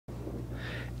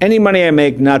Any money I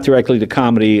make, not directly to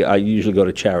comedy, I usually go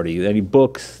to charity. Any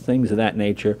books, things of that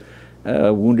nature,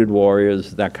 Wounded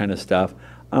Warriors, that kind of stuff.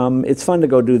 It's fun to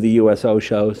go do the USO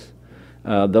shows.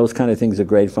 Those kind of things are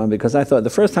great fun because I thought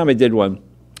the first time I did one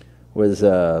was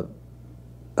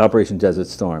Operation Desert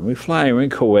Storm. We fly, we're in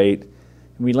Kuwait,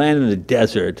 and we land in the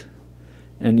desert,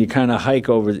 and you kind of hike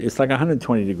over, it's like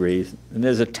 120 degrees, and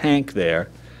there's a tank there,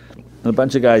 and a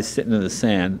bunch of guys sitting in the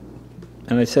sand.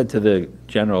 And I said to the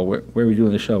general, where are we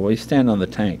doing the show? Well, you stand on the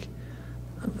tank.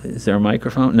 Is there a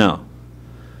microphone? No.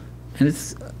 And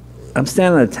I'm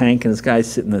standing on the tank, and this guy's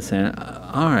sitting in the sand.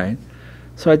 All right.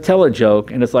 So I tell a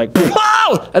joke, and it's like,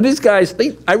 wow! And these guys,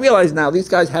 I realize now, these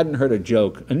guys hadn't heard a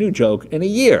new joke, in a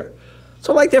year.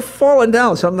 So like they're falling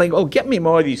down. So I'm like, oh, get me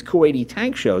more of these Kuwaiti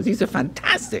tank shows. These are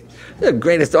fantastic. They're the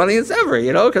greatest audience ever,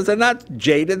 you know, because they're not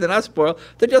jaded, they're not spoiled.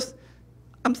 They're just,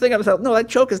 I'm thinking to myself, no, that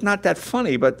joke is not that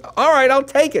funny, but all right, I'll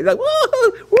take it. Like,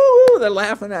 woo, woo, they're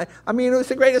laughing at it. I mean, it was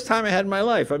the greatest time I had in my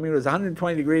life. I mean, it was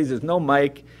 120 degrees, there's no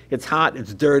mic, it's hot,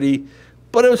 it's dirty,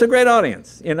 but it was a great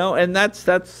audience, you know, and that's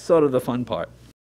sort of the fun part.